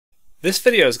This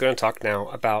video is going to talk now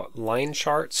about line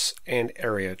charts and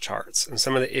area charts and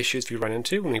some of the issues we run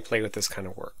into when we play with this kind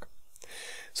of work.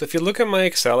 So if you look at my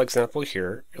Excel example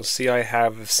here, you'll see I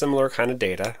have similar kind of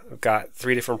data. I've got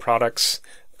 3 different products,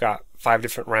 I've got 5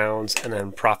 different rounds, and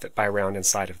then profit by round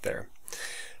inside of there.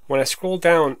 When I scroll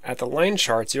down at the line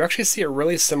charts, you actually see a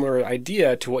really similar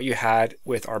idea to what you had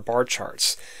with our bar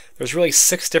charts. There's really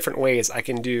 6 different ways I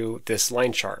can do this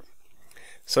line chart.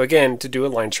 So again, to do a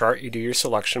line chart, you do your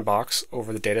selection box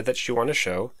over the data that you want to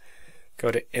show,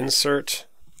 go to Insert,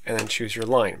 and then choose your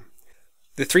line.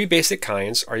 The 3 basic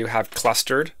kinds are you have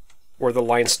clustered, where the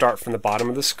lines start from the bottom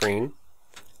of the screen,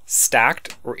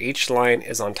 stacked, where each line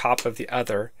is on top of the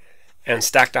other, and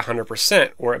stacked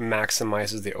 100%, where it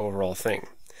maximizes the overall thing.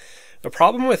 The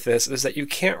problem with this is that you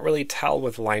can't really tell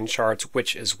with line charts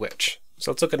which is which.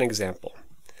 So let's look at an example.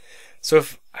 So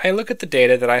if I look at the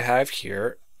data that I have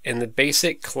here, in the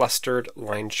basic clustered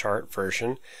line chart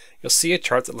version, you'll see a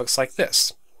chart that looks like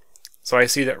this. So I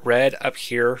see that red up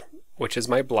here, which is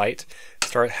my blight,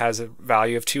 has a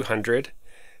value of 200,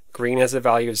 green has a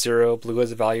value of 0, blue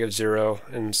has a value of 0,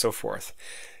 and so forth.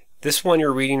 This one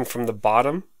you're reading from the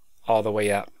bottom all the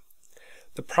way up.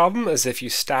 The problem is if you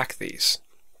stack these.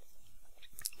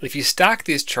 If you stack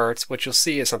these charts, what you'll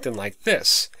see is something like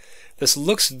this. This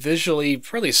looks visually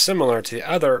pretty similar to the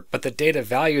other, but the data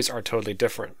values are totally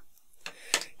different.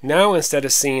 Now instead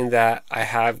of seeing that I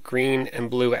have green and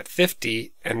blue at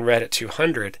 50 and red at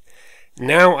 200,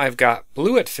 now I've got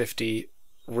blue at 50,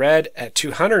 red at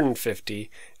 250,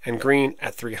 and green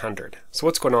at 300. So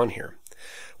what's going on here?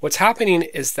 What's happening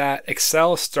is that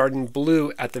Excel is starting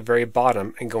blue at the very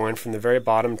bottom and going from the very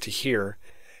bottom to here.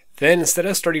 Then instead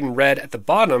of starting red at the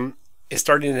bottom, it's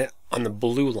starting it on the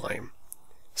blue line.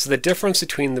 So the difference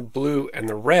between the blue and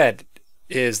the red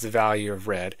is the value of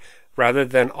red, rather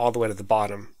than all the way to the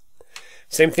bottom.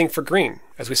 Same thing for green.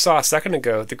 As we saw a second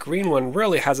ago, the green one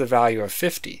really has a value of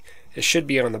 50. It should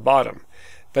be on the bottom.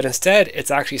 But instead, it's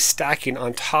actually stacking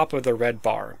on top of the red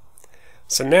bar.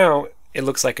 So now it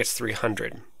looks like it's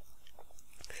 300.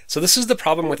 So this is the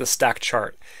problem with a stacked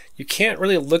chart. You can't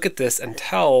really look at this and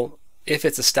tell if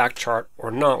it's a stacked chart or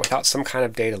not without some kind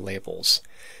of data labels.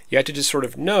 You have to just sort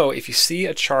of know if you see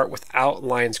a chart without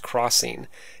lines crossing,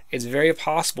 it's very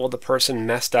possible the person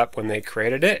messed up when they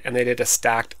created it and they did a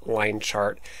stacked line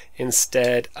chart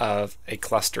instead of a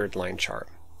clustered line chart.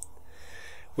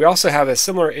 We also have a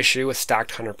similar issue with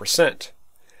stacked 100%.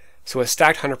 So with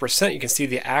stacked 100%, you can see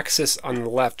the axis on the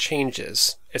left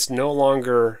changes. It's no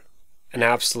longer an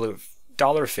absolute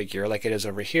dollar figure like it is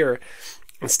over here.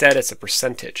 Instead, it's a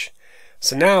percentage.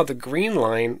 So now the green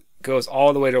line goes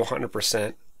all the way to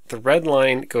 100%. The red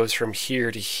line goes from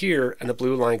here to here, and the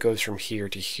blue line goes from here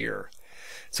to here.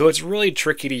 So it's really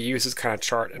tricky to use this kind of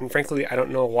chart, and frankly, I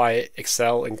don't know why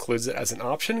Excel includes it as an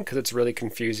option, because it's really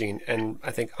confusing and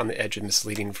I think on the edge of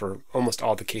misleading for almost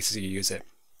all the cases you use it.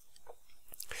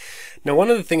 Now, one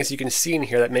of the things you can see in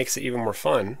here that makes it even more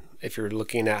fun, if you're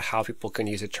looking at how people can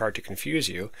use a chart to confuse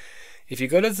you, if you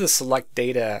go to the Select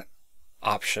Data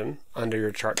option under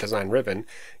your chart design ribbon,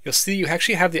 you'll see you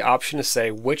actually have the option to say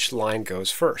which line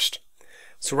goes first.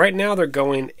 So right now they're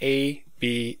going A,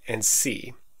 B, and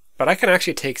C, but I can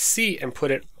actually take C and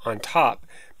put it on top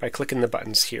by clicking the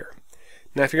buttons here.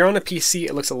 Now if you're on a PC,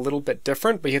 it looks a little bit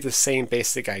different, but you have the same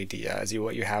basic idea as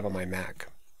what you have on my Mac.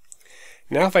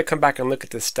 Now if I come back and look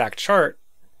at this stacked chart,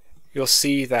 you'll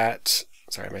see that,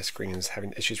 sorry, my screen is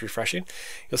having issues refreshing.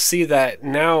 You'll see that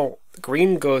now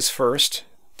green goes first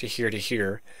to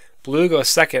here, blue goes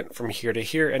second from here to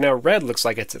here, and now red looks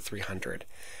like it's at 300.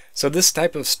 So this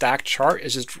type of stacked chart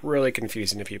is just really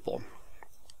confusing to people.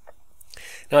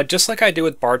 Now, just like I do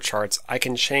with bar charts, I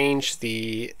can change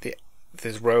these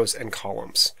rows and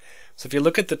columns. So if you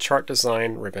look at the chart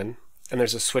design ribbon, and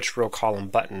there's a switch row column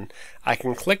button, I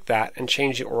can click that and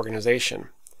change the organization.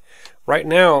 Right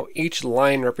now, each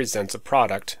line represents a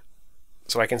product.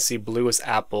 So I can see blue is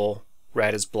apple,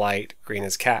 red is blight, green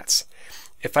is cats.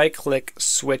 If I click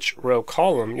Switch Row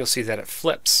Column, you'll see that it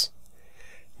flips.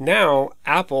 Now,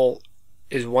 apple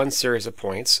is one series of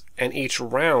points, and each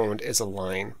round is a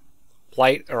line.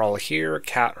 Blight are all here,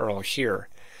 cat are all here.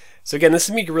 So again, this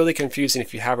can be really confusing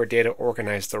if you have your data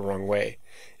organized the wrong way.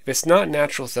 If it's not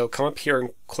natural, though, come up here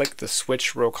and click the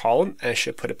Switch Row Column, and it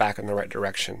should put it back in the right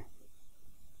direction.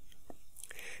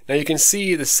 Now you can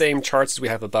see the same charts as we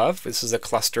have above. This is a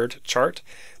clustered chart,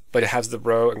 but it has the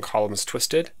row and columns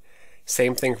twisted.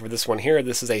 Same thing for this one here.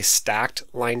 This is a stacked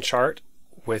line chart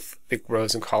with the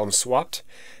rows and columns swapped.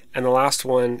 And the last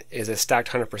one is a stacked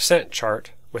 100%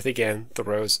 chart with, again, the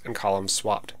rows and columns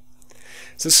swapped.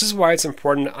 So this is why it's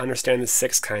important to understand the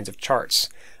 6 kinds of charts.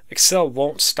 Excel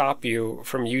won't stop you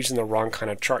from using the wrong kind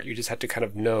of chart. You just have to kind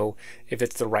of know if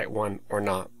it's the right one or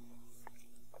not.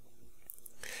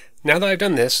 Now that I've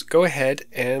done this, go ahead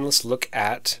and let's look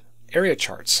at area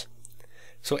charts.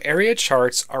 So area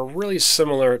charts are really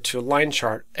similar to a line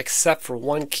chart except for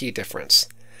one key difference.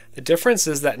 The difference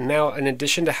is that now, in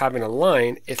addition to having a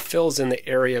line, it fills in the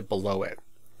area below it.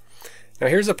 Now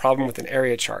here's the problem with an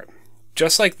area chart.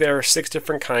 Just like there are 6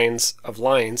 different kinds of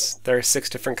lines, there are 6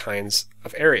 different kinds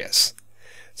of areas.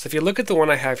 So if you look at the one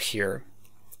I have here,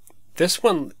 this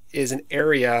one is an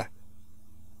area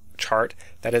chart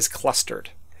that is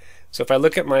clustered. So if I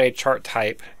look at my chart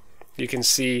type, you can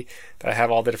see that I have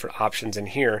all the different options in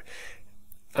here.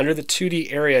 Under the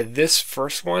 2D area, this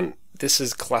first one, this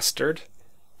is clustered,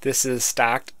 this is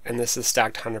stacked, and this is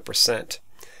stacked 100%. It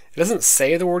doesn't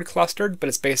say the word clustered, but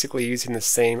it's basically using the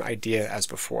same idea as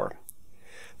before.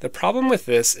 The problem with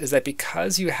this is that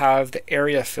because you have the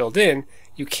area filled in,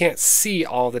 you can't see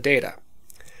all the data.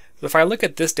 So if I look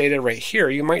at this data right here,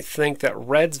 you might think that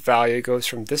red's value goes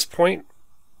from this point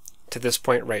to this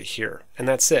point right here, and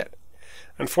that's it.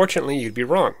 Unfortunately, you'd be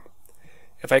wrong.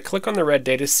 If I click on the red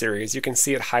data series, you can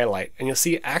see it highlight, and you'll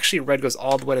see actually red goes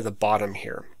all the way to the bottom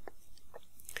here.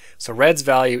 So red's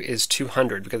value is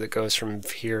 200 because it goes from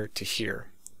here to here.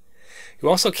 You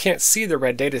also can't see the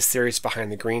red data series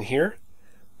behind the green here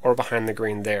or behind the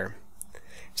green there.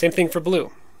 Same thing for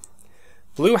blue.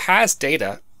 Blue has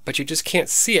data, but you just can't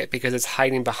see it because it's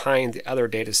hiding behind the other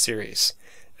data series.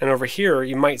 And over here,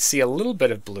 you might see a little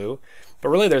bit of blue, but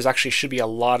really there's actually should be a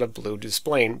lot of blue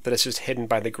displaying, but it's just hidden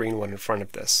by the green one in front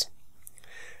of this.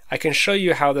 I can show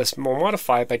you how this will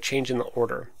modify by changing the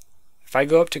order. If I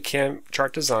go up to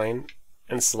Chart Design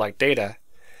and select Data,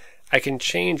 I can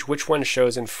change which one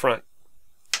shows in front,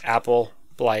 apple,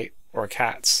 blight, or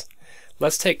cats.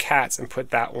 Let's take cats and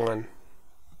put that one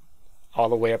all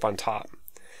the way up on top.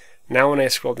 Now when I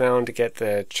scroll down to get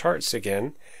the charts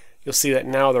again, you'll see that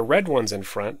now the red one's in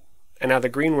front and now the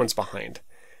green one's behind.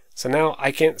 So now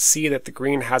I can't see that the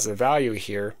green has a value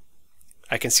here.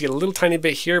 I can see a little tiny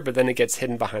bit here, but then it gets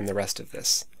hidden behind the rest of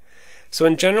this. So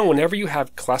in general, whenever you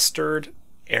have clustered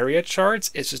area charts,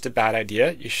 it's just a bad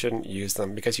idea. You shouldn't use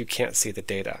them because you can't see the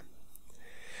data.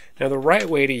 Now the right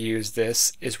way to use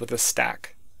this is with a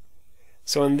stack.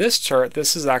 So in this chart,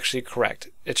 this is actually correct.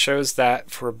 It shows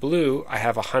that for blue, I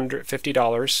have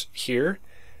 $150 here,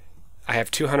 I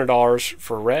have $200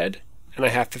 for red, and I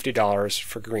have $50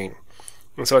 for green.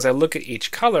 And so as I look at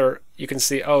each color, you can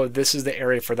see, oh, this is the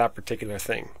area for that particular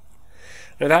thing.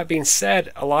 Now that being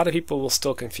said, a lot of people will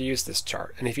still confuse this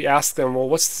chart. And if you ask them, well,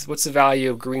 what's the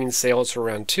value of green sales for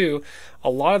round 2? A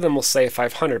lot of them will say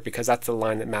 500 because that's the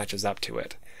line that matches up to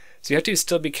it. So you have to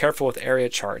still be careful with area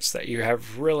charts that you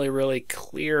have really, really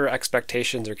clear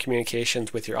expectations or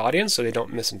communications with your audience so they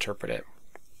don't misinterpret it.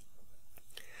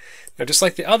 Now just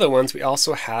like the other ones, we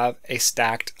also have a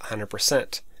stacked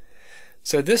 100%.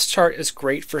 So this chart is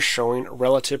great for showing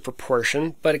relative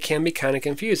proportion, but it can be kind of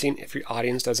confusing if your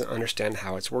audience doesn't understand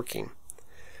how it's working.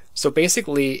 So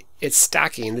basically, it's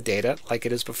stacking the data like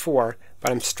it is before,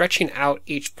 but I'm stretching out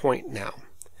each point now.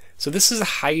 So this is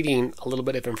hiding a little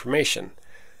bit of information.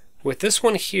 With this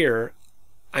one here,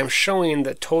 I'm showing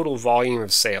the total volume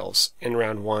of sales in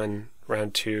round 1,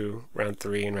 round 2, round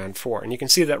 3, and round 4. And you can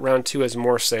see that round 2 has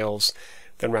more sales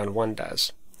than round 1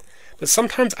 does. But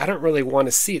sometimes I don't really want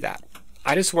to see that.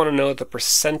 I just want to know the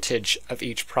percentage of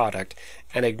each product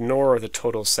and ignore the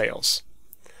total sales.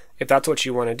 If that's what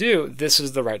you want to do, this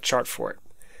is the right chart for it.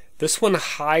 This one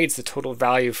hides the total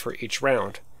value for each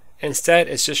round. Instead,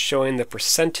 it's just showing the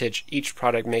percentage each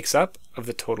product makes up of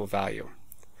the total value.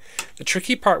 The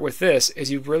tricky part with this is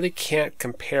you really can't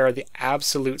compare the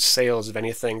absolute sales of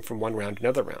anything from one round to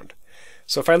another round.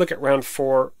 So if I look at round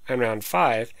 4 and round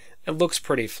 5, it looks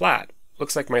pretty flat.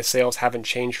 Looks like my sales haven't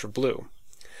changed for blue.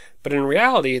 But in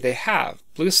reality, they have.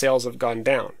 Blue sales have gone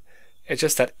down. It's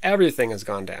just that everything has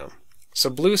gone down. So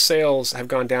blue sales have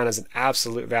gone down as an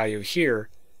absolute value here,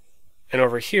 and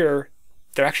over here,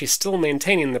 they're actually still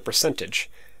maintaining the percentage.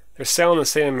 They're selling the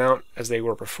same amount as they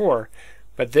were before,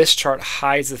 but this chart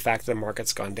hides the fact that the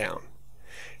market's gone down.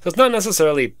 So it's not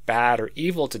necessarily bad or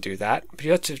evil to do that, but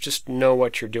you have to just know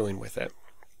what you're doing with it.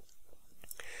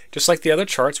 Just like the other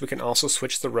charts, we can also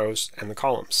switch the rows and the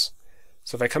columns.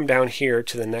 So if I come down here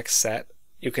to the next set,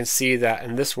 you can see that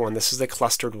in this one, this is a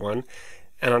clustered one.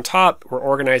 And on top, we're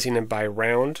organizing them by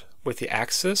round with the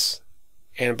axis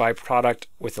and by product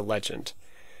with the legend.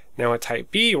 Now at type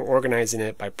B, we're organizing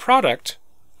it by product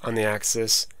on the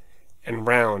axis and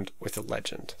round with the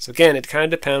legend. So again, it kind of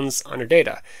depends on your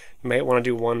data. You might want to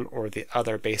do one or the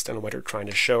other based on what you're trying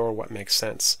to show or what makes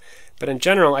sense. But in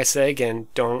general, I say again,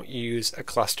 don't use a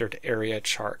clustered area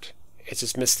chart. It's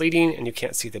just misleading and you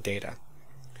can't see the data.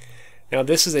 Now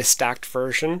this is a stacked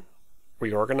version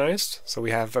reorganized. So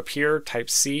we have up here type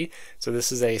C. So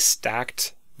this is a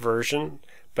stacked version,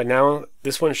 but now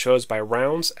this one shows by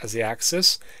rounds as the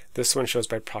axis. This one shows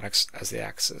by products as the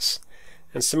axis.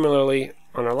 And similarly,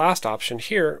 on our last option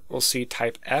here, we'll see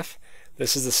type F.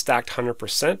 This is the stacked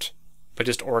 100%, but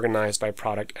just organized by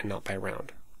product and not by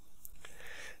round.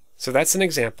 So that's an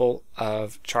example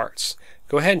of charts.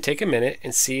 Go ahead and take a minute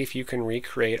and see if you can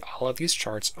recreate all of these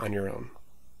charts on your own.